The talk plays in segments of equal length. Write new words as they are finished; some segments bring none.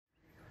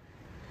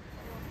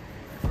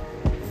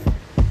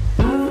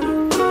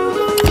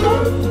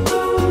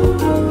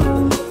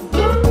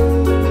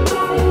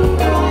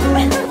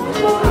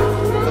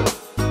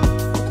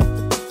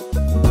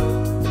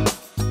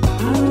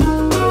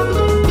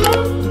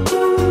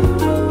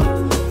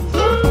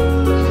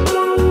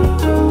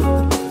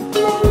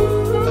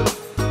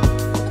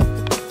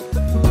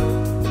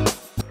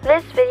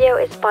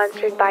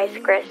sponsored by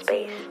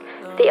Squarespace,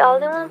 the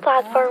all-in-one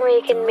platform where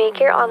you can make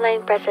your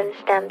online presence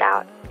stand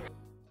out.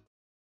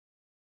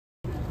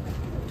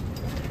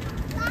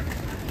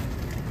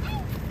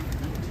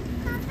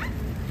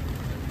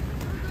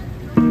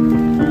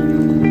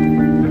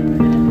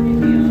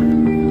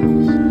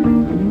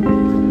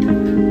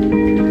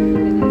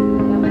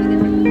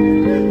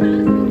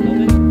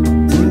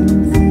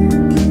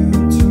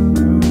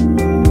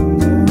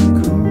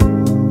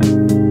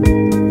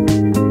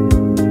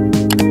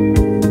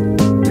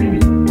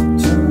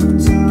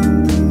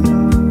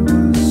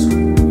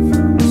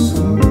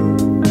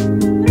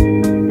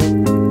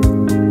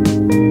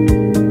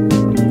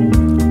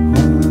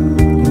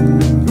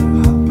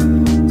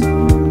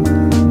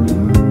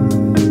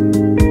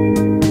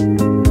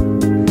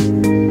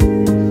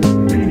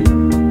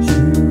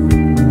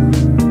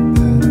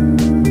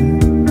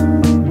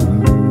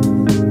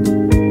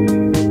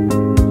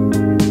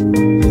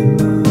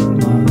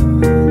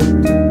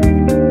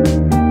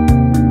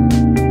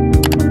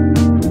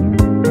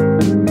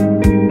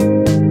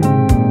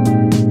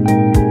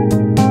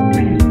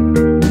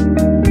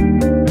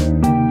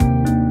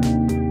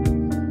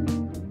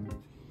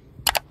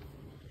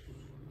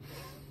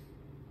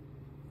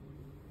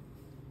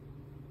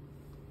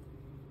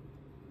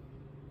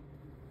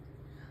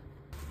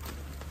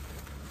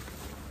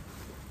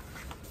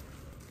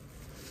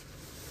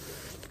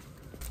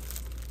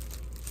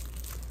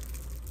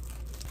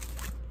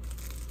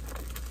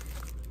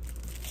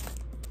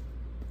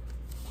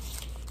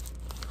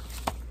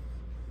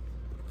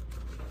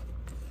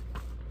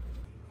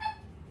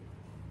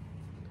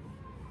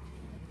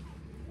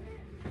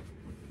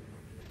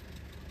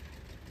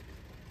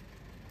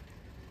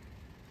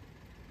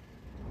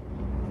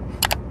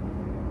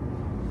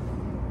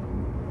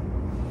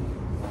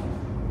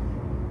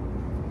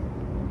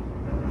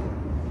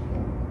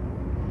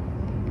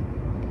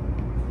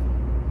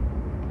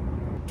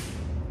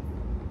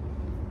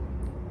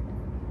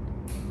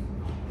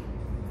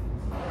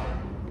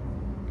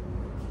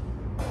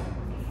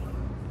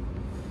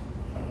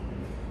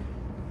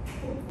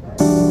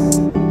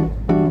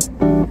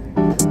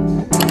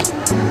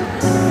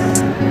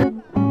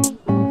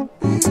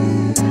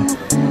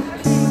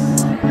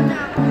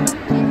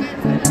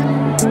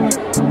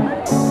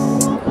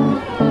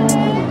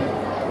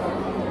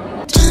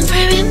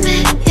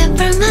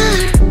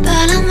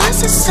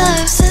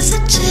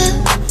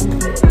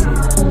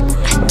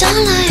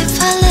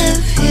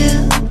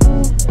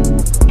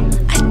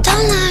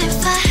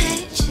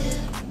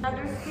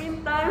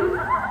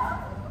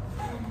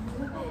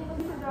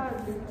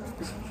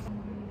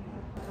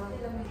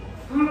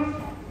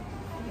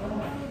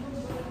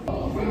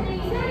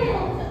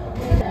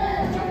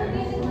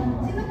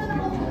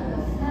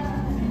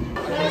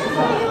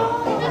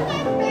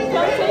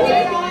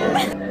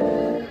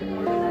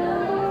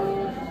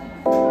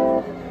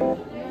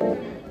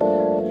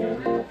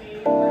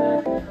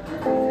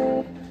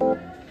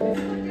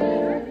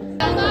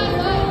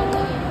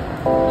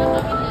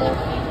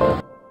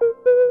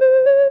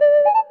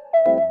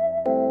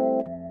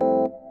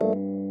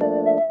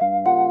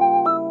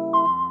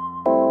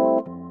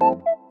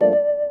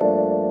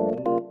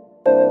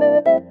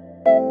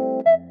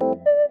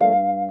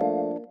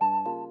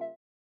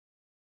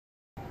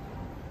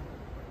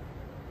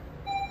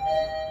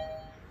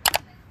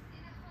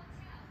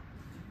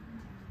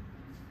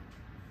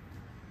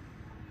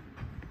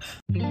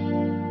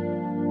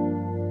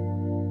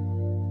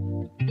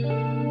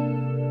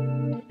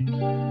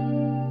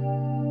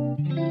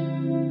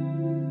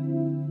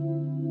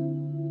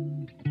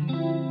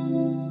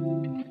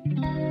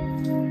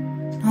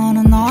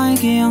 너는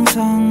나에게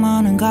항상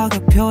많은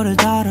가격표를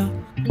달아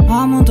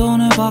아무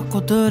돈을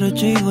받고 들을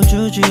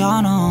찍어주지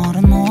않아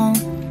알아너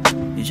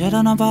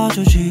이제는 나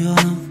봐주지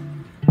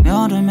않아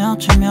몇월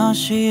며칠 몇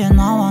시에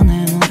나와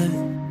내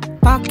노래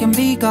밖엔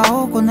비가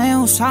오고 내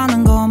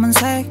우산은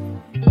검은색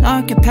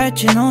넓게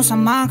펼친 우산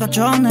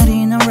막아줘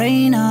내리는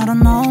rain I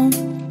don't know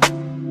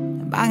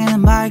내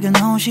방에는 밝은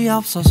옷이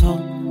없어서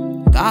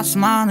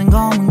가슴 안엔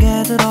검은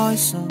게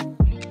들어있어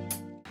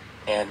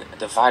and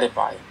divided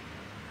by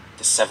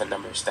the 7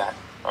 numbers that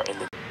are in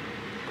the.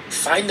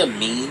 Find the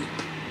mean,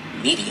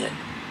 median,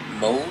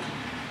 mode,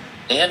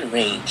 and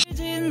range.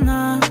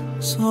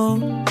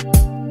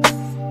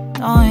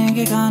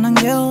 너에게 가는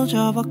길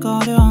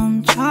잡아가려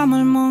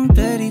한참을 멍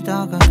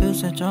때리다가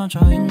그새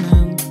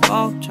젖어있는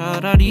꼭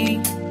차라리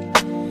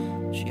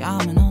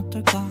취하면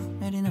어떨까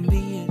내리는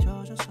비에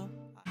젖어서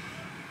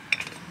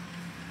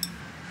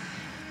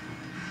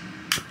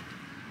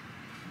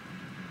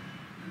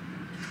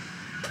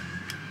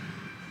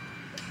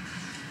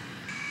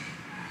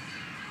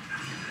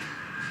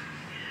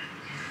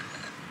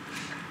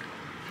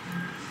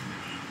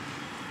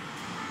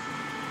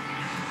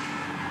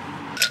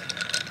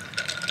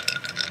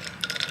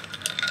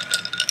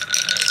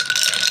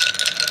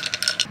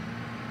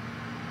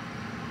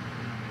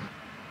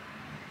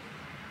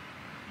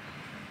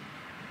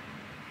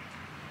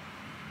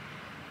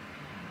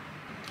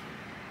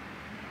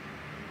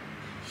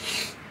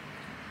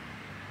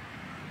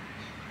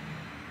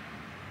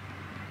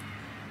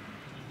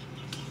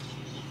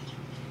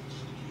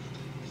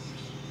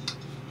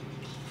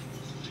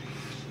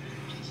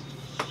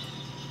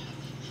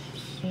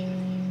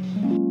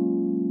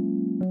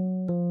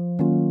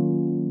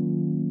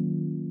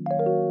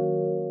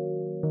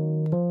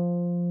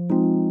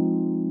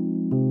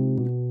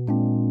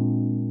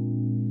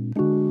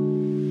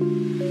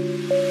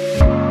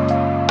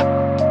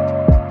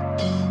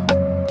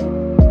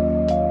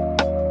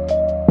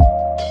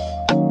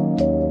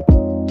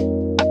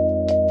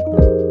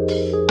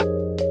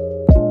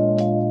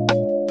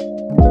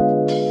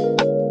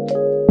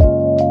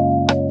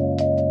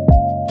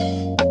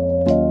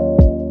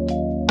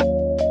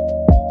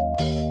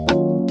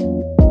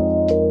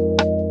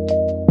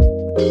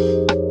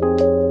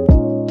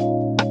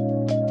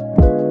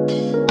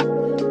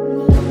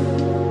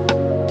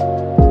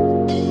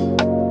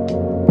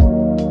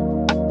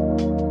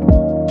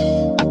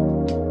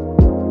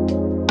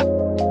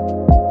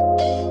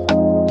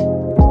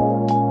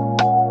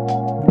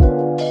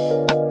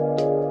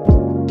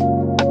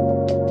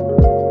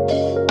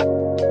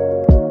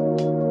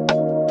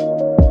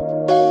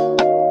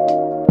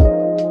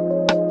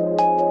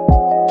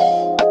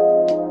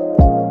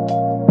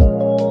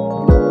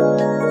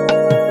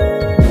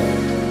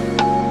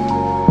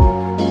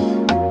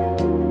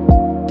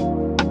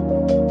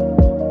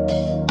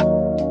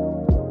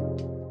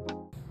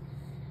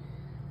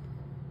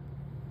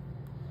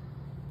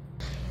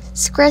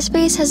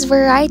Squarespace has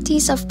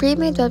varieties of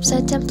pre-made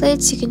website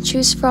templates you can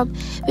choose from,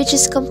 which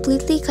is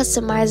completely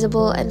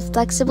customizable and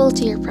flexible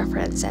to your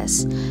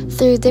preferences,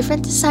 through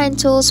different design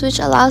tools which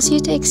allows you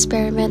to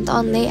experiment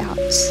on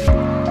layouts.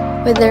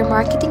 With their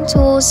marketing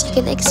tools, you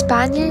can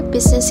expand your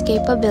business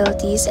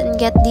capabilities and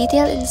get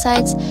detailed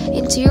insights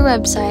into your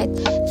website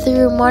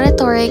through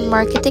monitoring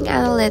marketing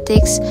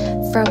analytics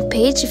from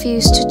page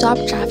views to top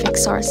traffic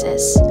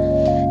sources.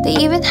 They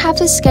even have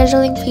the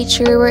scheduling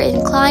feature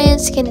wherein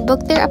clients can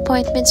book their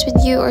appointments with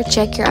you or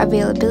check your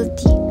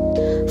availability.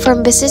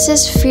 From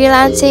businesses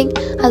freelancing,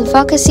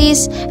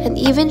 advocacies, and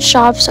even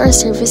shops or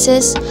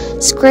services,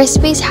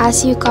 Squarespace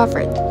has you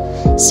covered.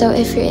 So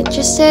if you're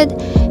interested,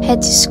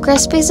 head to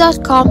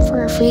squarespace.com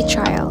for a free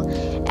trial.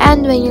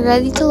 And when you're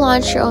ready to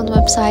launch your own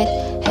website,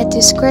 head to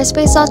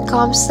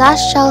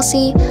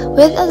squarespace.com/Chelsea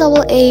with a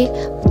double A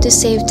to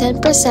save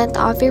 10%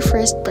 off your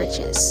first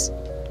purchase.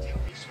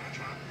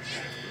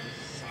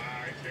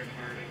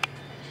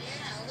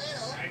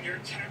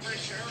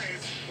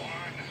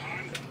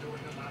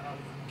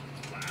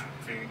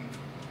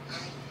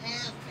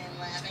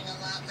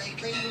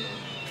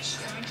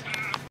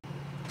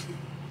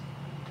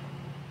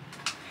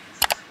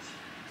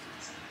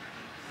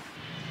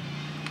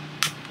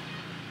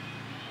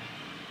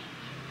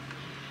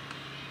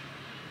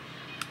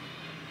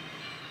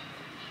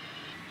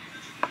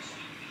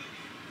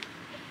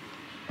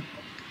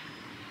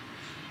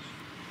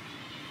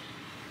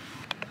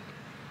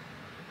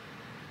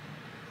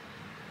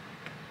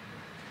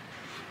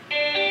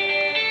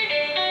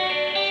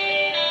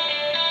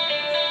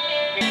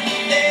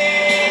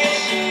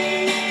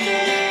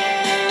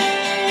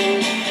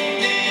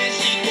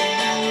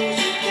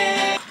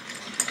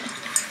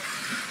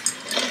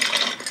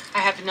 I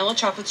have vanilla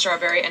chocolate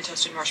strawberry and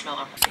toasted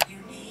marshmallow.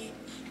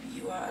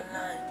 You are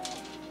aligned.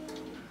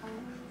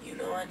 You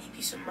know I need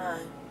peace of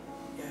mind.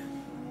 Yeah.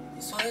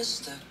 So it's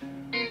the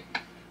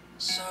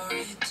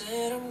sorry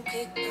that I'm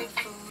getting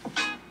food.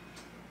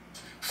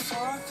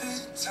 For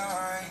the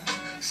time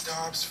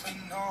stops for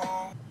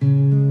no.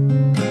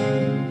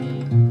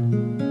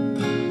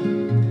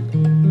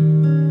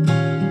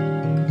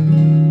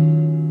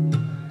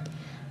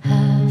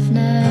 I've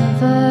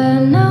never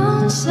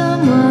known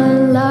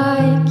someone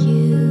like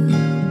you.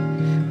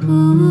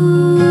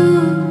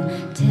 Ooh,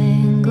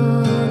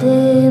 tangled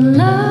in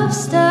love,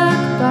 stuck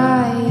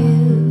by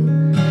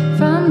you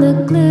from the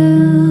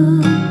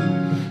glue.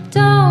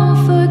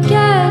 Don't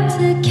forget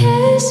to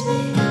kiss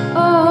me,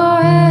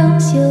 or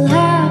else you'll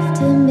have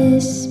to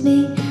miss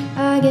me.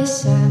 I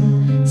guess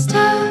I'm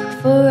stuck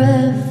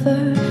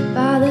forever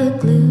by the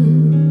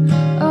glue.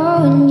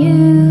 Oh, and you.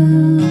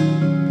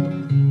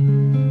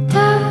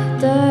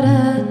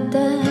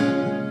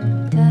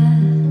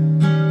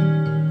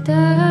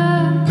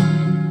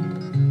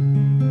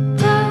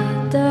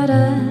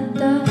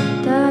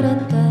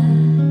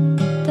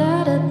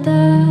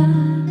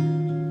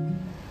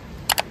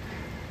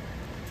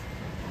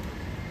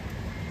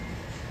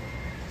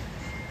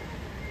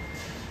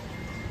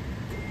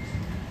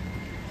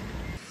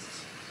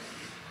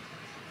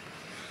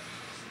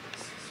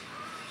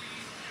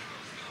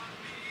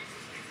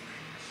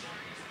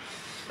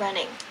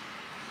 Running.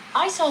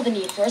 I saw the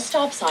need for a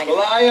stop sign.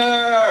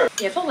 Liar!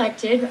 If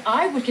elected,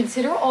 I would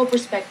consider all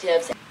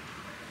perspectives.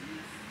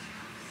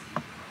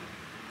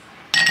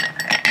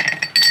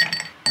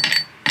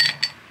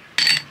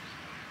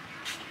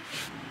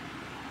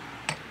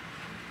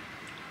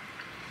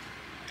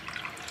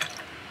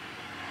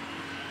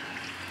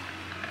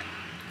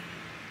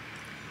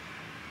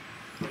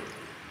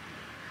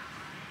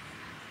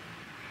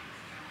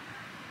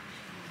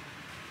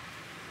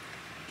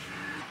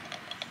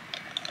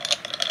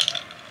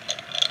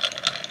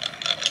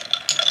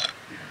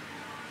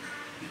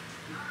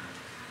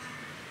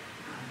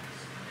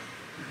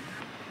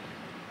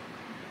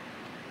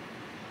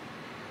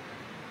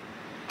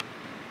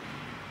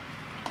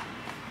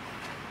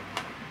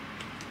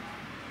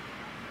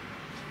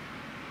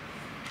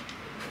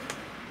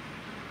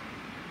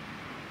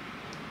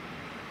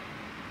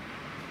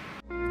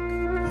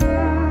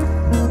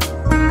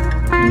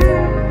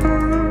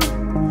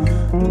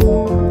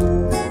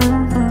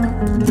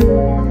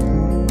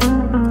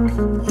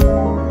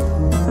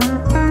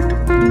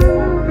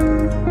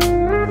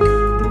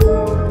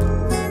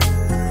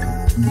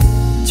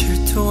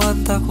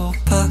 질투한다고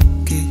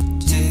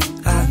바뀌지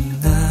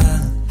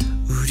않아.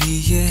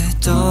 우리의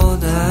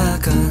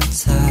떠나간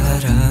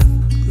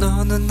사람.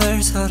 너는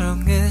날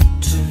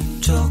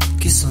사랑해준 적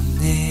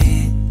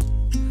있었니?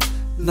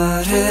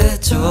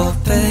 말해줘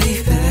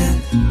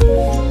baby.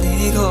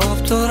 네가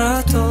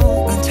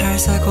없더라도 난 잘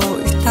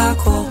살고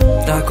있다고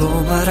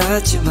라고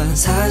말하지만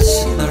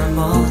사실 널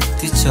못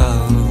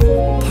잊어.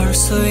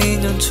 벌써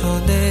 2년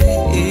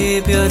전에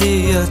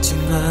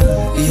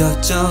이별이었지만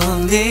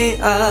여전히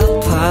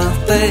아파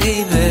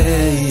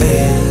baby.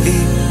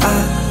 Baby I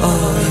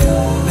owe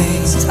you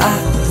means I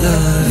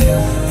love you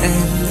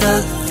and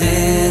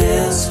nothing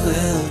else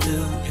will do.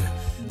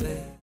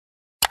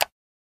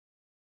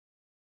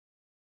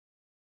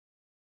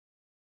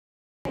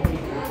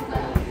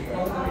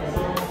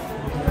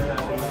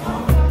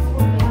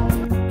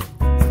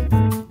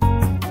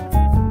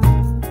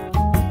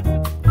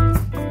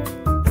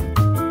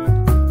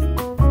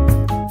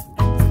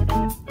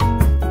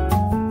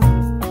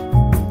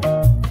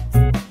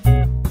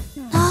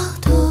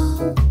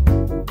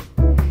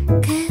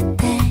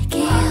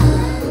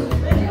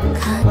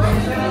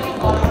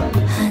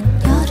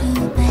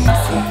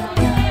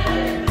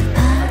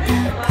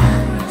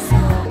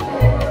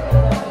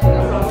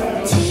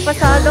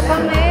 Pasado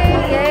kami!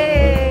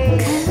 Yay!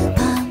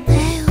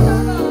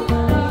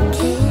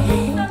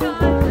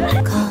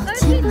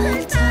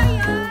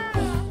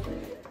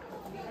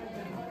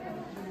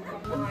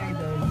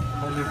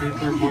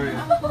 Elevator boy.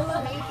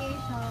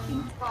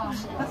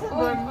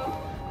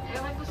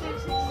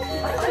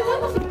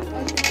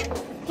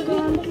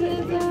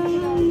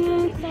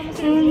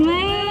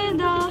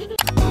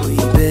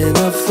 We've been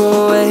up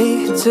for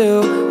way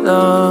too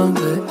long,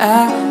 but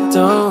I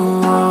don't